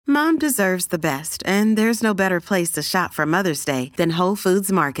Mom deserves the best, and there's no better place to shop for Mother's Day than Whole Foods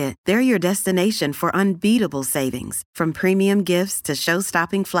Market. They're your destination for unbeatable savings, from premium gifts to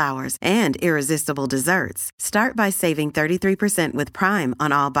show-stopping flowers and irresistible desserts. Start by saving 33% with Prime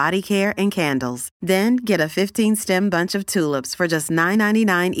on all body care and candles. Then get a 15-stem bunch of tulips for just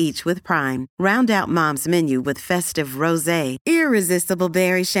 $9.99 each with Prime. Round out Mom's menu with festive rosé, irresistible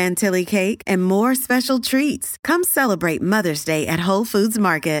berry chantilly cake, and more special treats. Come celebrate Mother's Day at Whole Foods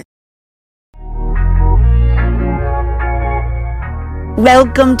Market.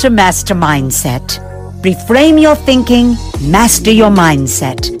 Welcome to Master Mindset. Reframe your thinking, master your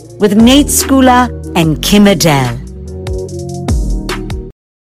mindset with Nate Schooler and Kim Adele.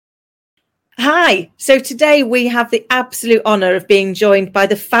 Hi. So today we have the absolute honour of being joined by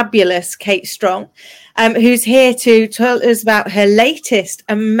the fabulous Kate Strong, who's here to tell us about her latest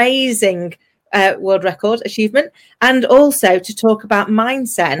amazing world record achievement, and also to talk about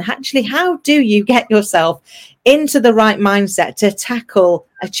mindset and actually how do you get yourself into the right mindset to tackle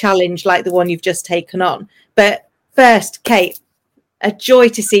a challenge like the one you've just taken on. But first, Kate, a joy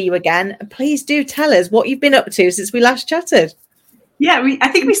to see you again. Please do tell us what you've been up to since we last chatted. Yeah, I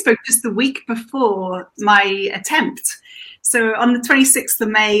think we spoke just the week before my attempt. So on the 26th of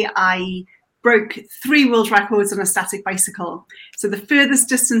May, I broke 3 world records on a static bicycle. So the furthest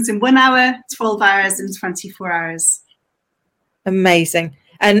distance in 1 hour, 12 hours and 24 hours. Amazing.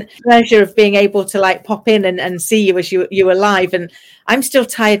 And pleasure of being able to pop in and see you as you were live. And I'm still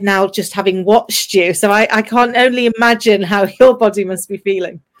tired now just having watched you. So I can't only imagine how your body must be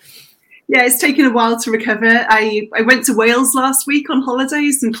feeling. Yeah, it's taken a while to recover. I went to Wales last week on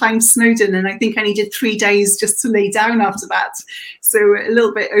holidays and climbed Snowdon, and I think I needed 3 days just to lay down after that. So a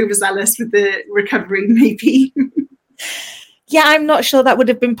little bit overzealous with the recovery, maybe. Yeah, I'm not sure that would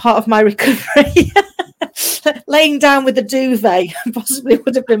have been part of my recovery. Laying down with a duvet possibly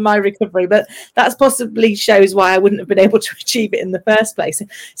would have been my recovery, but that possibly shows why I wouldn't have been able to achieve it in the first place.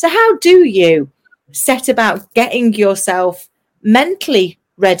 So how do you set about getting yourself mentally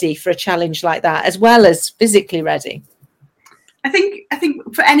ready for a challenge like that, as well as physically ready? I think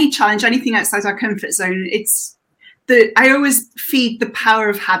for any challenge, anything outside our comfort zone, I always feed the power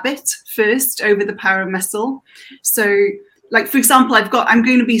of habit first over the power of muscle. So, like, for example, I'm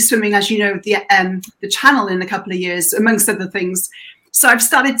going to be swimming, as you know, the channel in a couple of years, amongst other things. So I've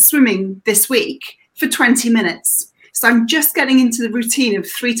started swimming this week for 20 minutes. So I'm just getting into the routine of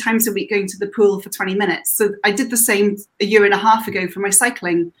 3 times a week going to the pool for 20 minutes. So I did the same a year and a half ago for my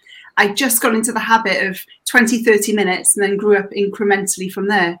cycling. I just got into the habit of 20, 30 minutes and then grew up incrementally from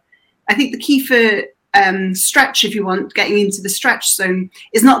there. I think the key for stretch, if you want, getting into the stretch zone,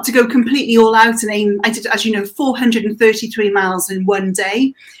 is not to go completely all out and aim. I did, as you know, 433 miles in one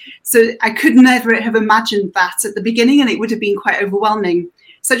day. So I could never have imagined that at the beginning, and it would have been quite overwhelming.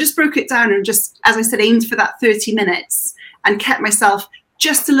 So I just broke it down and just, as I said, aimed for that 30 minutes and kept myself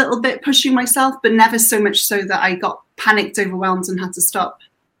just a little bit pushing myself, but never so much so that I got panicked, overwhelmed and had to stop.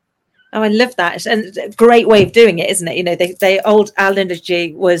 Oh, I love that. And it's a great way of doing it, isn't it? You know, the old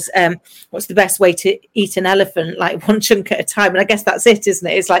analogy was, what's the best way to eat an elephant? Like one chunk at a time. And I guess that's it, isn't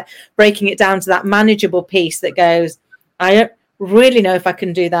it? It's like breaking it down to that manageable piece that goes, I don't really know if I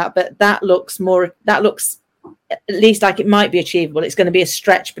can do that, but that looks at least like it might be achievable. It's going to be a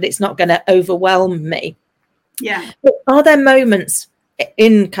stretch, but it's not going to overwhelm me. Yeah. But are there moments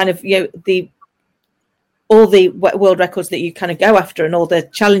in kind of, you know, all the world records that you kind of go after and all the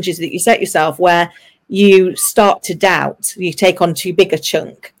challenges that you set yourself where you start to doubt, you take on too big a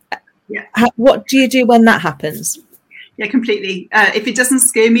chunk? Yeah. What do you do when that happens? Yeah, completely. If it doesn't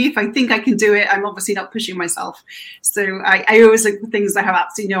scare me, if I think I can do it, I'm obviously not pushing myself. So I always look for things I have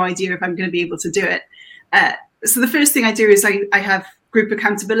absolutely no idea if I'm going to be able to do it. So the first thing I do is I have group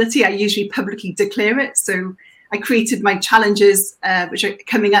accountability. I usually publicly declare it. So I created my challenges, which are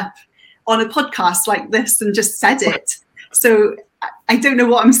coming up on a podcast like this, and just said it. So I don't know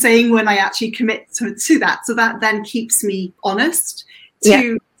what I'm saying when I actually commit to that. So that then keeps me honest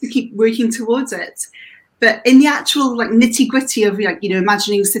to keep working towards it. But in the actual nitty gritty of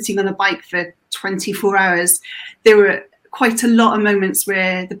imagining sitting on a bike for 24 hours, there were quite a lot of moments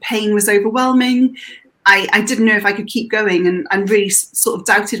where the pain was overwhelming. I didn't know if I could keep going and really sort of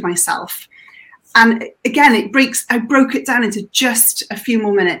doubted myself. And again, I broke it down into just a few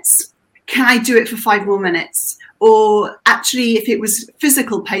more minutes. Can I do it for 5 more minutes? Or actually, if it was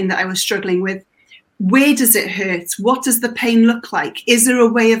physical pain that I was struggling with, where does it hurt? What does the pain look like? Is there a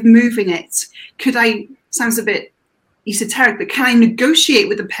way of moving it? Sounds a bit esoteric, but can I negotiate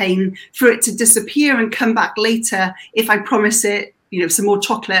with the pain for it to disappear and come back later if I promise it some more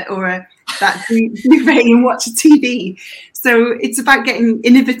chocolate or that duvet and watch a TV. So it's about getting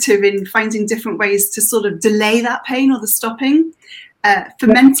innovative in finding different ways to sort of delay that pain or the stopping. For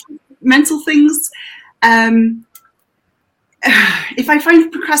mental things, if I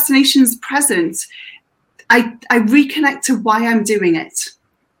find procrastination is present, I reconnect to why I'm doing it.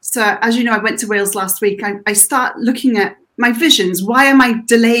 So as you know, I went to Wales last week. I start looking at my visions. Why am I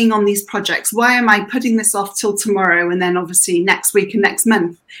delaying on these projects? Why am I putting this off till tomorrow and then obviously next week and next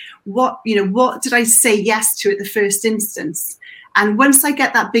month? What did I say yes to at the first instance? And once I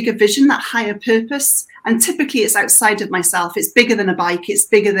get that bigger vision, that higher purpose, and typically it's outside of myself, it's bigger than a bike, it's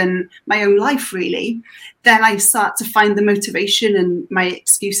bigger than my own life really, then I start to find the motivation and my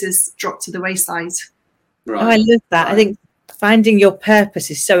excuses drop to the wayside. Right. Oh, I love that. Right. I think finding your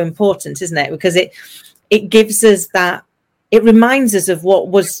purpose is so important, isn't it? Because it gives us that, it reminds us of what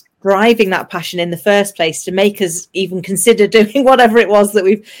was driving that passion in the first place to make us even consider doing whatever it was that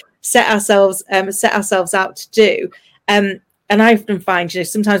we've set ourselves out to do. And I often find,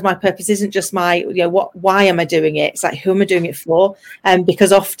 sometimes my purpose isn't just why am I doing it? It's like, who am I doing it for?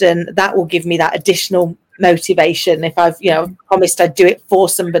 Because often that will give me that additional motivation if I've promised I'd do it for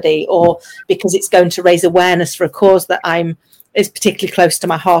somebody, or because it's going to raise awareness for a cause that is particularly close to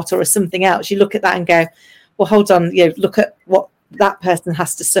my heart, or something else. You look at that and go, well, hold on, look at what that person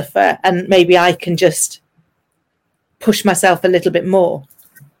has to suffer, and maybe I can just push myself a little bit more.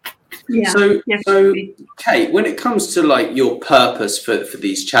 Yeah. So Kate, when it comes to your purpose for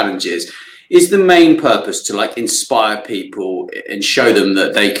these challenges, is the main purpose to inspire people and show them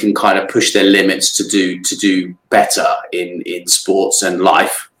that they can kind of push their limits to do better in sports and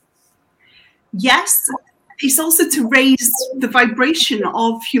life? Yes, it's also to raise the vibration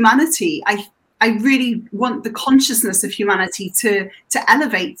of humanity. I really want the consciousness of humanity to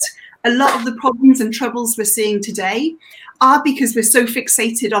elevate. A lot of the problems and troubles we're seeing today are because we're so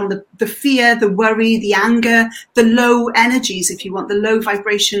fixated on the fear, the worry, the anger, the low energies, if you want, the low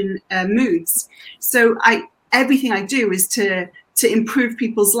vibration moods. So everything I do is to improve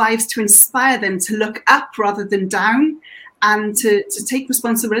people's lives, to inspire them to look up rather than down, and to take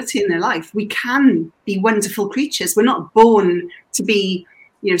responsibility in their life. We can be wonderful creatures. We're not born to be,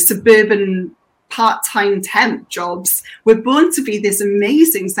 suburban part-time temp jobs. We're born to be this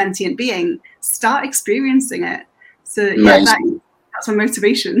amazing sentient being. Start experiencing it. So yeah, that's my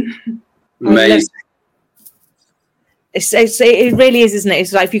motivation. Amazing. It really is, isn't it?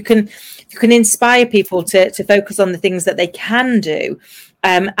 It's like if you can inspire people to focus on the things that they can do,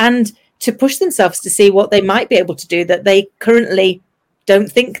 and to push themselves to see what they might be able to do that they currently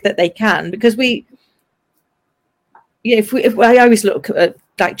don't think that they can. Because I always look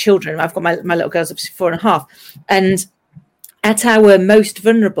at children. I've got my little girls up to 4.5, and at our most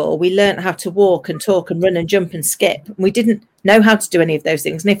vulnerable, we learned how to walk and talk and run and jump and skip. We didn't know how to do any of those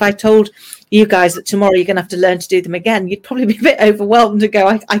things. And if I told you guys that tomorrow you're going to have to learn to do them again, you'd probably be a bit overwhelmed and go,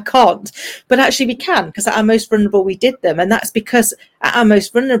 I can't. But actually we can, because at our most vulnerable, we did them. And that's because at our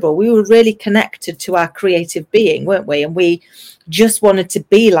most vulnerable, we were really connected to our creative being, weren't we? And we just wanted to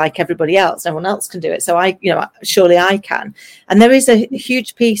be like everybody else. No one else can do it. So surely I can. And there is a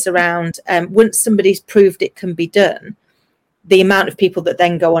huge piece around once somebody's proved it can be done, the amount of people that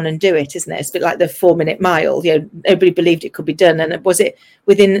then go on and do it, isn't it? It's a bit like the 4-minute mile. Nobody believed it could be done. And was it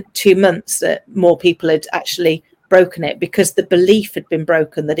within 2 months that more people had actually broken it because the belief had been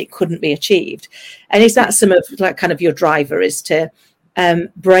broken that it couldn't be achieved? And is that some of kind of your driver, is to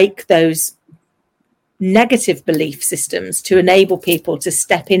break those negative belief systems to enable people to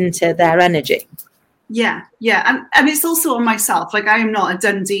step into their energy? Yeah. And it's also on myself. I am not a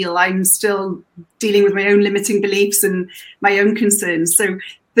done deal. I'm still dealing with my own limiting beliefs and my own concerns. So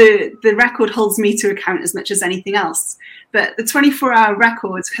the record holds me to account as much as anything else. But the 24-hour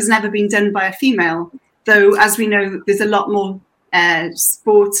record has never been done by a female, though, as we know, there's a lot more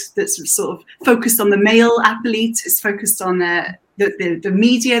sport that's sort of focused on the male athlete. It's focused on the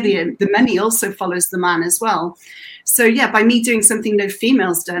media, the money also follows the man as well. So yeah, by me doing something no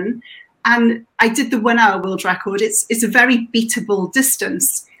female's done, and I did the 1 hour world record, it's a very beatable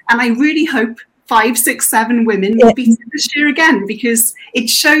distance. And I really hope 5, 6, 7 women will beat it this year again, because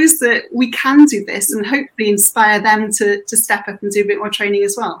it shows that we can do this and hopefully inspire them to step up and do a bit more training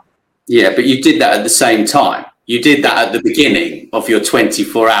as well. Yeah, but you did that at the same time. You did that at the beginning of your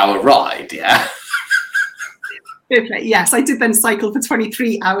 24-hour ride, yeah? Perfect. Yes, I did then cycle for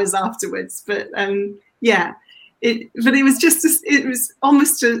 23 hours afterwards. But yeah. It was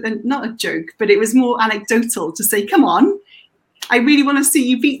almost not a joke, but it was more anecdotal to say, come on, I really want to see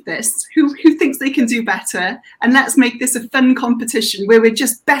you beat this. Who thinks they can do better? And let's make this a fun competition where we're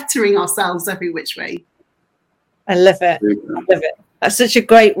just bettering ourselves every which way. I love it. I love it. That's such a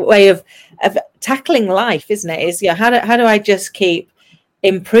great way of tackling life, isn't it? Is how do I just keep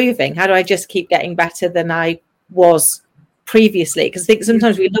improving? How do I just keep getting better than I was previously? Because I think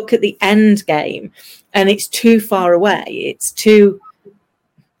sometimes we look at the end game and it's too far away. It's too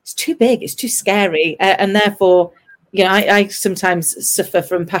big. It's too scary, and therefore, I sometimes suffer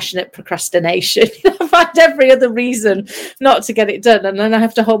from passionate procrastination. I find every other reason not to get it done, and then I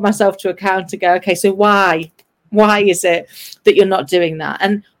have to hold myself to account to go, okay, so why is it that you're not doing that?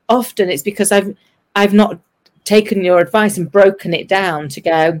 And often it's because I've not taken your advice and broken it down to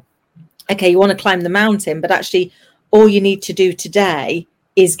go, okay, you want to climb the mountain, but actually all you need to do today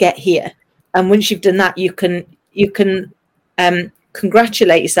is get here. And once you've done that, you can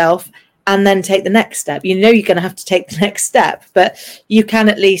congratulate yourself and then take the next step. You're going to have to take the next step, but you can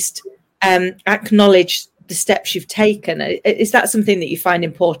at least acknowledge the steps you've taken. Is that something that you find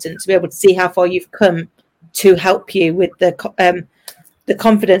important, to be able to see how far you've come to help you with the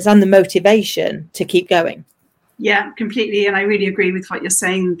confidence and the motivation to keep going? Yeah, completely. And I really agree with what you're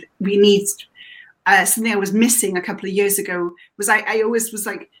saying. We need something I was missing a couple of years ago was I always was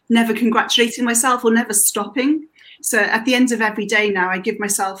like never congratulating myself or never stopping. So at the end of every day now, I give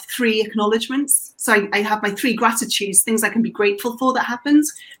myself 3 acknowledgements. So I have my 3 gratitudes, things I can be grateful for that happened,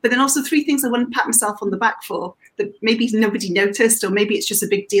 but then also 3 things I want to pat myself on the back for that maybe nobody noticed, or maybe it's just a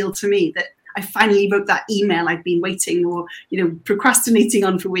big deal to me that I finally wrote that email I've been waiting or, procrastinating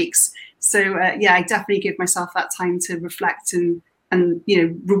on for weeks. So I definitely give myself that time to reflect and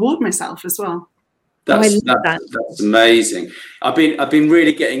reward myself as well. That's amazing. I've been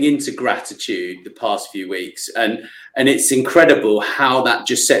really getting into gratitude the past few weeks, and it's incredible how that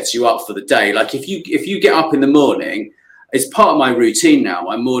just sets you up for the day. Like if you get up in the morning, it's part of my routine now,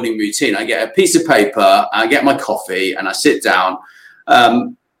 my morning routine. I get a piece of paper, I get my coffee, and I sit down.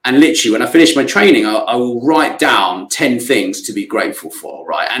 And literally, when I finish my training, I will write down 10 things to be grateful for,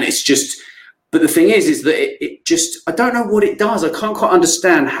 right? And it's just, but the thing is that it just, I don't know what it does. I can't quite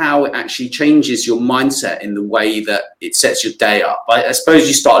understand how it actually changes your mindset in the way that it sets your day up. I suppose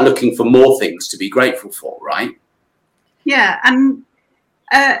you start looking for more things to be grateful for, right? Yeah, and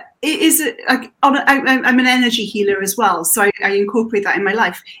it is like I'm an energy healer as well, so I incorporate that in my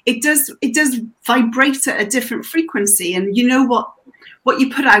life. It does vibrate at a different frequency, and what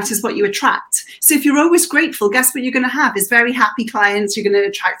you put out is what you attract. So if you're always grateful, guess what you're going to have is very happy clients. You're going to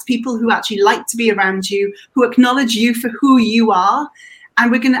attract people who actually like to be around you, who acknowledge you for who you are.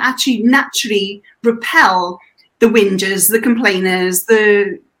 And we're going to actually naturally repel the whingers, the complainers,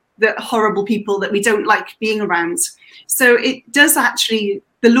 the horrible people that we don't like being around. So it does actually,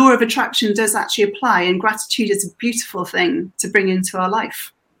 the law of attraction does actually apply, and gratitude is a beautiful thing to bring into our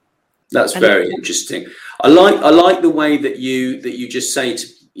life. That's very interesting. I like the way that you just say to,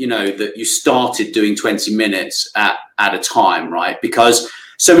 that you started doing 20 minutes at a time, right? Because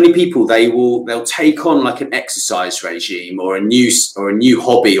so many people, they'll take on like an exercise regime or a new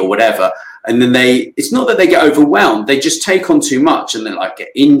hobby or whatever, and then it's not that they get overwhelmed, they just take on too much and then like get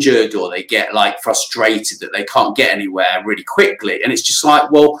injured, or they get like frustrated that they can't get anywhere really quickly. And it's just like,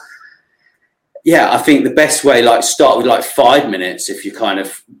 well, yeah, I think the best way, like, start with like 5 minutes if you're kind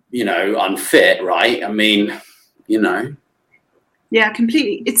of, unfit, right? I mean, Yeah,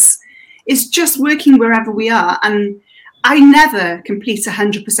 completely. It's just working wherever we are. And I never complete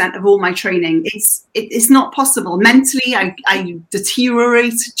 100% of all my training. It's not possible. Mentally, I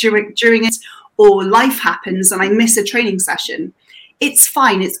deteriorate during it, or life happens and I miss a training session. It's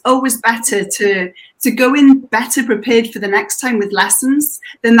fine. It's always better to go in better prepared for the next time with lessons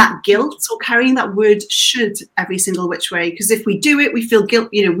than that guilt or carrying that word should every single which way. Because if we do it, we feel guilt,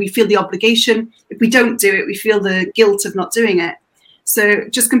 we feel the obligation. If we don't do it, we feel the guilt of not doing it. So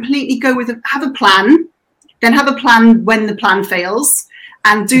just completely go with have a plan, then have a plan when the plan fails,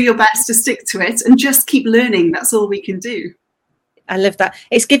 and do your best to stick to it and just keep learning. That's all we can do. I love that.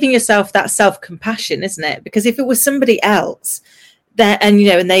 It's giving yourself that self-compassion, isn't it? Because if it was somebody else there and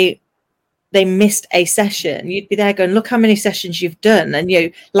they missed a session, you'd be there going, look how many sessions you've done.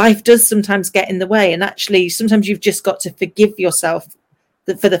 And life does sometimes get in the way, and actually sometimes you've just got to forgive yourself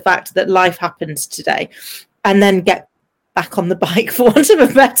for the fact that life happened today, and then get back on the bike, for want of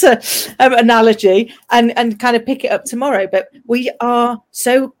a better analogy, and kind of pick it up tomorrow. But we are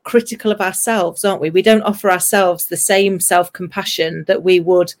so critical of ourselves, aren't we? We don't offer ourselves the same self-compassion that we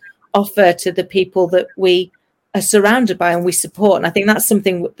would offer to the people that we are surrounded by and we support. And I think that's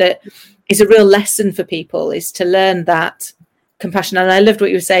something that is a real lesson for people, is to learn that compassion. And I loved what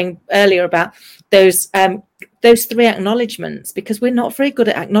you were saying earlier about those 3 acknowledgements, because we're not very good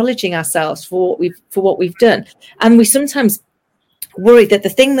at acknowledging ourselves for what we've done. And we sometimes worry that the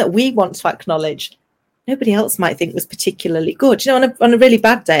thing that we want to acknowledge nobody else might think was particularly good. You know, on a really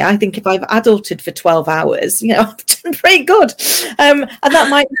bad day, I think if I've adulted for 12 hours, you know, I've done pretty good. And that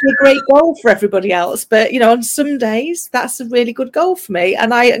might be a great goal for everybody else. But, you know, on some days, that's a really good goal for me.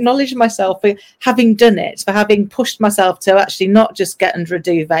 And I acknowledge myself for having done it, for having pushed myself to actually not just get under a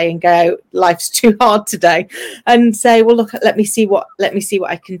duvet and go, life's too hard today, and say, well, look, let me see what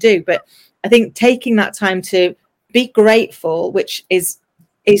I can do. But I think taking that time to be grateful, which is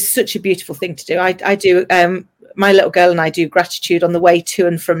such a beautiful thing to do. I do, my little girl and I do gratitude on the way to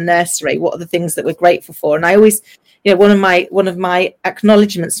and from nursery. What are the things that we're grateful for? And I always, you know, one of my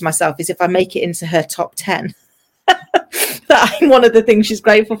acknowledgements to myself is if I make it into her top 10, that I'm one of the things she's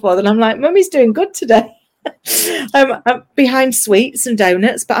grateful for, then I'm like, Mummy's doing good today. I'm behind sweets and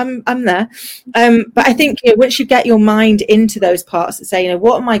donuts, but I'm there. But I think, you know, once you get your mind into those parts and say, you know,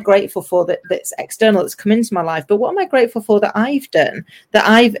 what am I grateful for that's external, that's come into my life, but what am I grateful for that I've done, that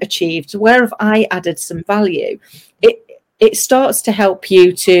I've achieved, where have I added some value? It starts to help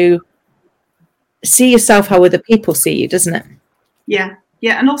you to see yourself how other people see you, doesn't it? Yeah,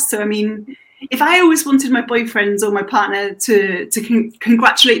 and also, I mean, if I always wanted my boyfriends or my partner to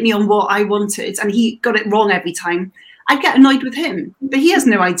congratulate me on what I wanted, and he got it wrong every time, I'd get annoyed with him. But he has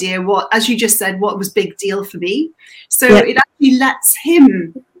no idea what, as you just said, what was big deal for me. So it actually lets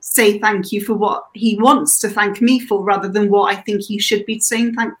him say thank you for what he wants to thank me for, rather than what I think he should be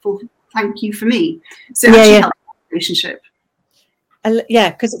saying thank you for me. So it actually helps the relationship.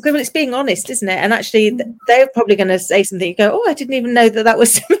 Because it's being honest, isn't it? And actually, they're probably going to say something. You go, oh, I didn't even know that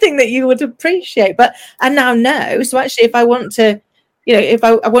was something that you would appreciate. But I now know. So actually, if I want to, you know, if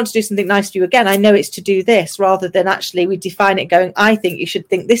I want to do something nice for you again, I know it's to do this, rather than actually we define it going, I think you should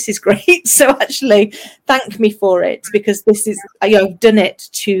think this is great. So actually, thank me for it, because this is, you know, I've done it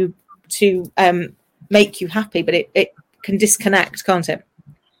to make you happy. But it can disconnect, can't it?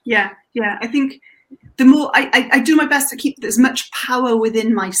 Yeah. I think the more I do my best to keep as much power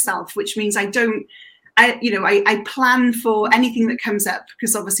within myself, which means I plan for anything that comes up,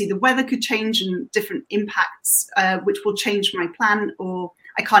 because obviously the weather could change and different impacts, which will change my plan, or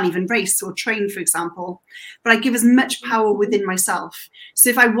I can't even race or train, for example. But I give as much power within myself. So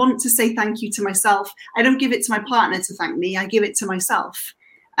if I want to say thank you to myself, I don't give it to my partner to thank me. I give it to myself.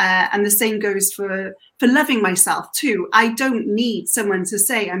 And the same goes for loving myself too. I don't need someone to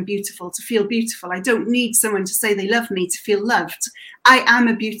say I'm beautiful to feel beautiful. I don't need someone to say they love me to feel loved. I am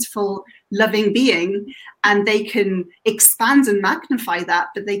a beautiful, loving being, and they can expand and magnify that,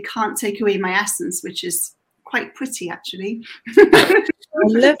 but they can't take away my essence, which is quite pretty, actually.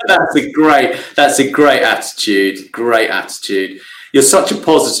 That's a great attitude. Great attitude. You're such a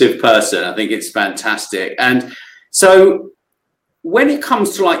positive person. I think it's fantastic. And so, when it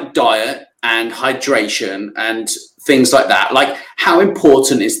comes to like diet and hydration and things like that, like how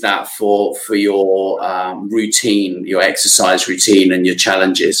important is that for your routine, your exercise routine and your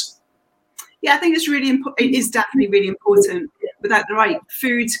challenges? Yeah, I think it's really important. It is definitely really important. Without the right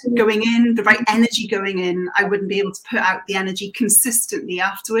food going in, the right energy going in, I wouldn't be able to put out the energy consistently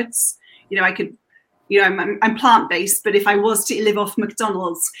afterwards. You know, I could, you know, I'm plant-based, but if I was to live off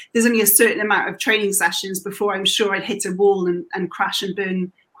McDonald's, there's only a certain amount of training sessions before I'm sure I'd hit a wall and crash and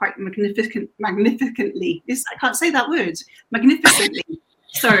burn quite magnificently. I can't say that word. Magnificently.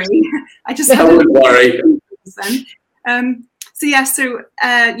 Sorry. I just don't worry. I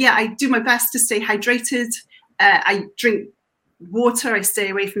do my best to stay hydrated. I drink water. I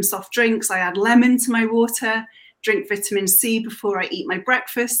stay away from soft drinks. I add lemon to my water, drink vitamin C before I eat my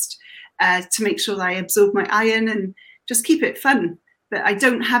breakfast, to make sure that I absorb my iron, and just keep it fun. But I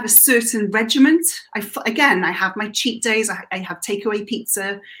don't have a certain regiment. I have my cheat days. I have takeaway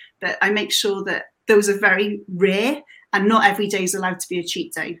pizza, but I make sure that those are very rare, and not every day is allowed to be a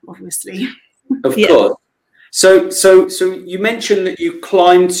cheat day, obviously. Of course. So you mentioned that you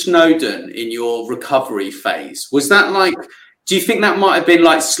climbed Snowdon in your recovery phase. Was that like, do you think that might have been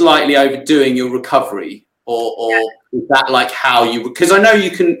like slightly overdoing your recovery? Or is that like how you, because I know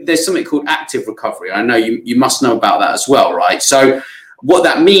there's something called active recovery. I know you must know about that as well, right? So what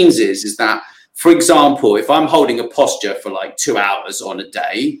that means is that, for example, if I'm holding a posture for like 2 hours on a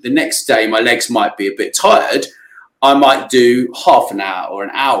day, the next day my legs might be a bit tired. I might do half an hour or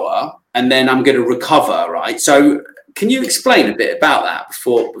an hour, and then I'm going to recover, right? So can you explain a bit about that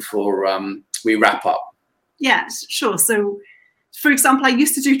before we wrap up? Yeah, sure. So, for example, I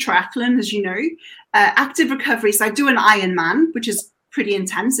used to do triathlon, as you know. Active recovery, so I do an Ironman, which is pretty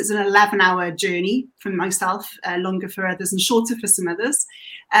intense. It's an 11-hour journey for myself, longer for others and shorter for some others.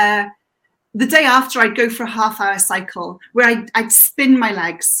 The day after, I'd go for a half-hour cycle where I'd spin my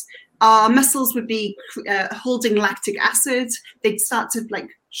legs. our muscles would be holding lactic acid. They'd start to like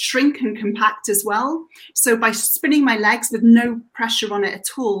shrink and compact as well. So by spinning my legs with no pressure on it at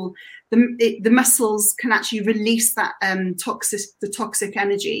all, the muscles can actually release that toxic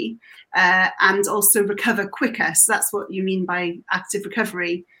energy and also recover quicker. So that's what you mean by active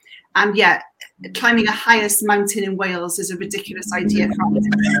recovery. And yeah, climbing a highest mountain in Wales is a ridiculous idea.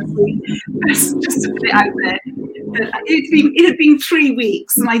 Just to put it out there. It had been 3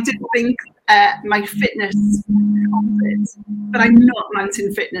 weeks, and I did think my fitness it, but I'm not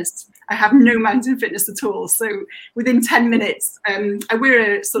mountain fitness. I have no mountain fitness at all. So within 10 minutes, I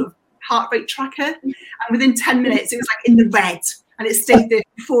wear a sort of heart rate tracker, and within 10 minutes, it was like in the red, and it stayed there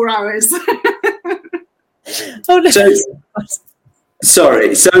for 4 hours. Oh, no.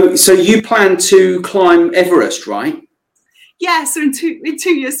 Sorry. So you plan to climb Everest, right? Yeah. So in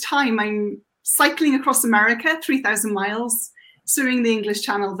 2 years' time, I'm cycling across America, 3,000 miles, swimming the English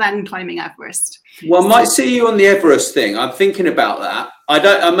Channel, then climbing Everest. Well, I might see you on the Everest thing. I'm thinking about that.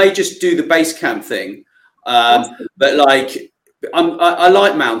 I may just do the base camp thing, but like I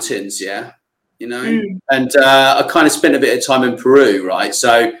like mountains, yeah, you know, and I kind of spent a bit of time in Peru, right?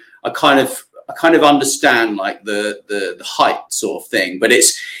 So I kind of understand like the height sort of thing, but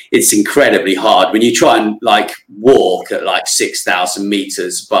it's incredibly hard when you try and like walk at like 6,000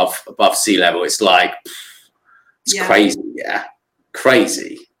 meters above sea level. It's like crazy,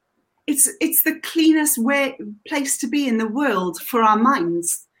 crazy. It's the cleanest place to be in the world for our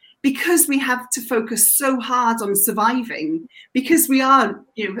minds, because we have to focus so hard on surviving, because we are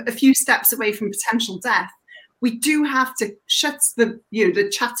a few steps away from potential death. We do have to shut the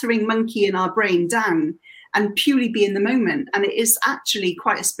chattering monkey in our brain down and purely be in the moment. And it is actually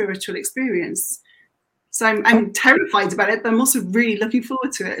quite a spiritual experience. So I'm terrified about it, but I'm also really looking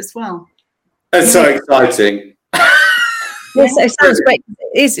forward to it as well. That's so exciting. Yes, it sounds great.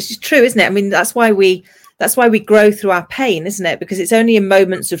 It's true, isn't it? I mean, that's why we grow through our pain, isn't it? Because it's only in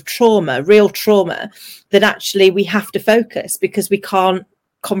moments of trauma, real trauma, that actually we have to focus, because we can't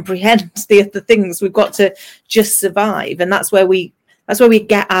comprehend the other things. We've got to just survive, and that's where we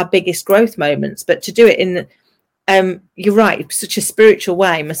get our biggest growth moments. But to do it in you're right, such a spiritual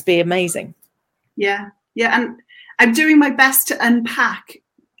way must be amazing. Yeah, and I'm doing my best to unpack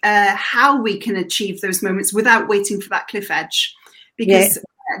how we can achieve those moments without waiting for that cliff edge, because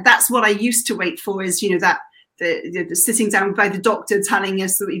that's what I used to wait for, is that the sitting down by the doctor telling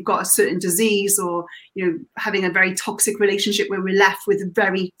us that we've got a certain disease, or having a very toxic relationship where we're left with a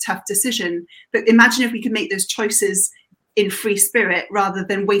very tough decision. But imagine if we could make those choices in free spirit, rather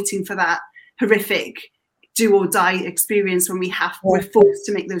than waiting for that horrific do or die experience when we're forced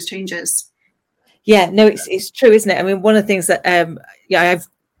to make those changes. Yeah, no, it's true, isn't it? I mean, one of the things that I've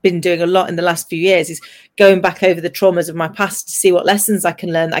been doing a lot in the last few years is going back over the traumas of my past to see what lessons I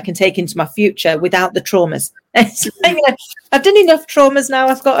can learn that I can take into my future without the traumas. I've done enough traumas now.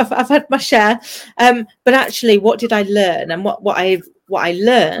 I've had my share. But actually, what did I learn? And what I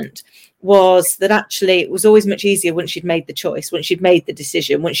learned was that actually it was always much easier once you'd made the choice, once you'd made the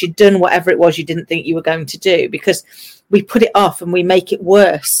decision, once you'd done whatever it was you didn't think you were going to do, because we put it off and we make it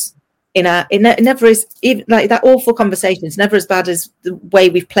worse. It never is, even like that awful conversation. It's never as bad as the way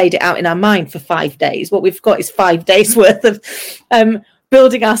we've played it out in our mind for 5 days. What we've got is 5 days worth of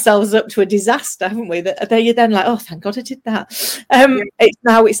building ourselves up to a disaster, haven't we? That you're then like, oh, thank God I did that.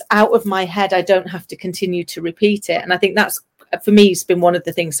 It's out of my head. I don't have to continue to repeat it. And I think that's, for me, it's been one of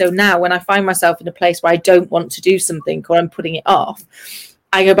the things. So now when I find myself in a place where I don't want to do something, or I'm putting it off,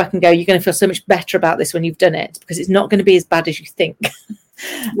 I go back and go, you're going to feel so much better about this when you've done it, because it's not going to be as bad as you think.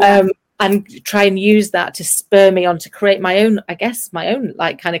 And try and use that to spur me on to create my own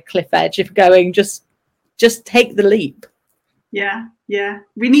like kind of cliff edge of going, just take the leap. Yeah.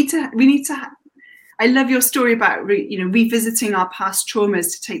 We need to. I love your story about revisiting our past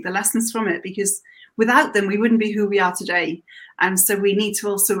traumas to take the lessons from it, because without them we wouldn't be who we are today. And so we need to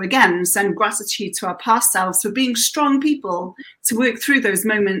also again send gratitude to our past selves for being strong people to work through those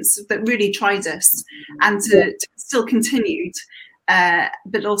moments that really tried us, and to still continued.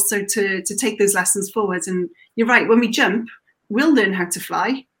 But also to take those lessons forward. And you're right, when we jump, we'll learn how to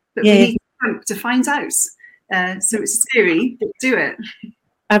fly, but we need to jump to find out. So it's scary, but do it.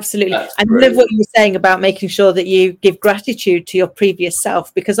 Absolutely. I love what you were saying about making sure that you give gratitude to your previous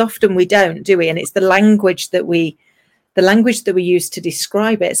self, because often we don't, do we? And it's the language that we use to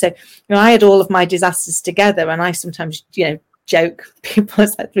describe it. So I had all of my disasters together, and I sometimes joke people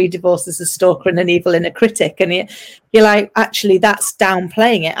as like 3 divorces, a stalker and an evil inner critic, and you're like, actually that's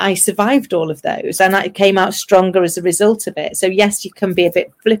downplaying it. I survived all of those and I came out stronger as a result of it. So yes, you can be a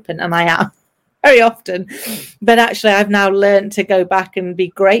bit flippant, and I am. very often. But actually, I've now learned to go back and be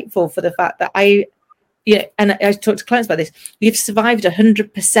grateful for the fact that and I talk to clients about this, you've survived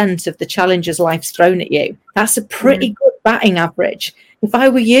 100% of the challenges life's thrown at you. That's a pretty good batting average. If I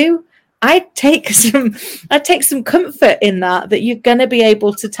were you, I'd take some comfort in that you're going to be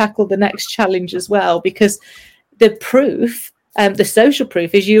able to tackle the next challenge as well, because the proof, the social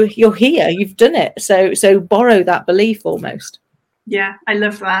proof, is you're here, you've done it. So borrow that belief almost. Yeah, I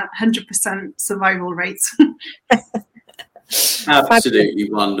love that. 100% survival rate.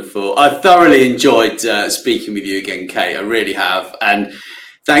 Absolutely wonderful. I've thoroughly enjoyed speaking with you again, Kate. I really have. And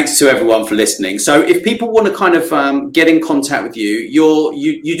thanks to everyone for listening. So if people want to kind of get in contact with you,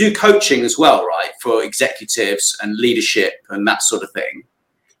 you do coaching as well, right? For executives and leadership and that sort of thing.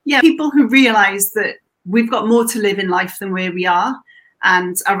 Yeah, people who realize that we've got more to live in life than where we are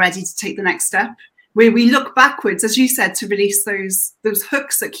and are ready to take the next step. Where we look backwards, as you said, to release those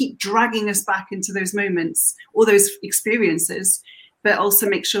hooks that keep dragging us back into those moments or those experiences, but also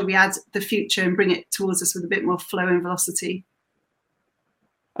make sure we add the future and bring it towards us with a bit more flow and velocity.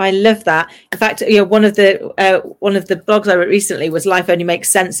 I love that. In fact, one of the blogs I wrote recently was "Life only makes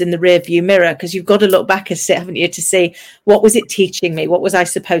sense in the rear view mirror," because you've got to look back at it, haven't you, to see what was it teaching me, what was I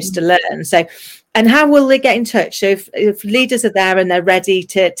supposed to learn. So, and how will they get in touch? So if leaders are there and they're ready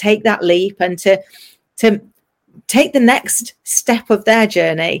to take that leap and to take the next step of their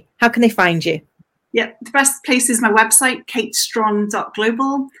journey, how can they find you? Yeah, the best place is my website,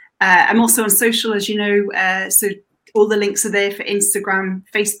 katestrong.global. I'm also on social, as you know, so all the links are there for Instagram,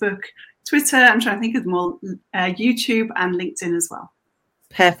 Facebook, Twitter. I'm trying to think of them all, YouTube and LinkedIn as well.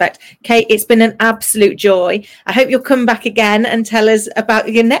 Perfect. Kate, it's been an absolute joy. I hope you'll come back again and tell us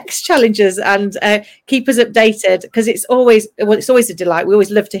about your next challenges and keep us updated, because it's always a delight. We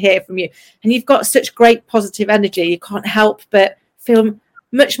always love to hear from you. And you've got such great positive energy. You can't help but feel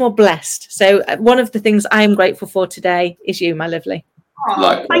much more blessed. So one of the things I am grateful for today is you, my lovely.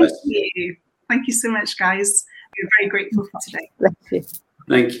 Oh, thank you. Thank you so much, guys. We're very grateful for today. Bless you.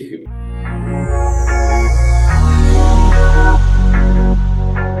 Thank you.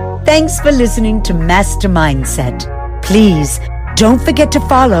 Thanks for listening to Master Mindset. Please don't forget to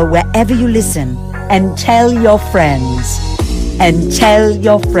follow wherever you listen, and tell your friends. And tell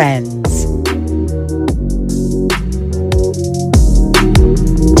your friends.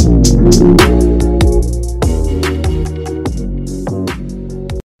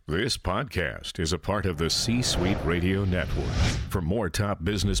 This podcast is a part of the C-Suite Radio Network. For more top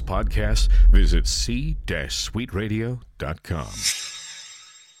business podcasts, visit c-suiteradio.com.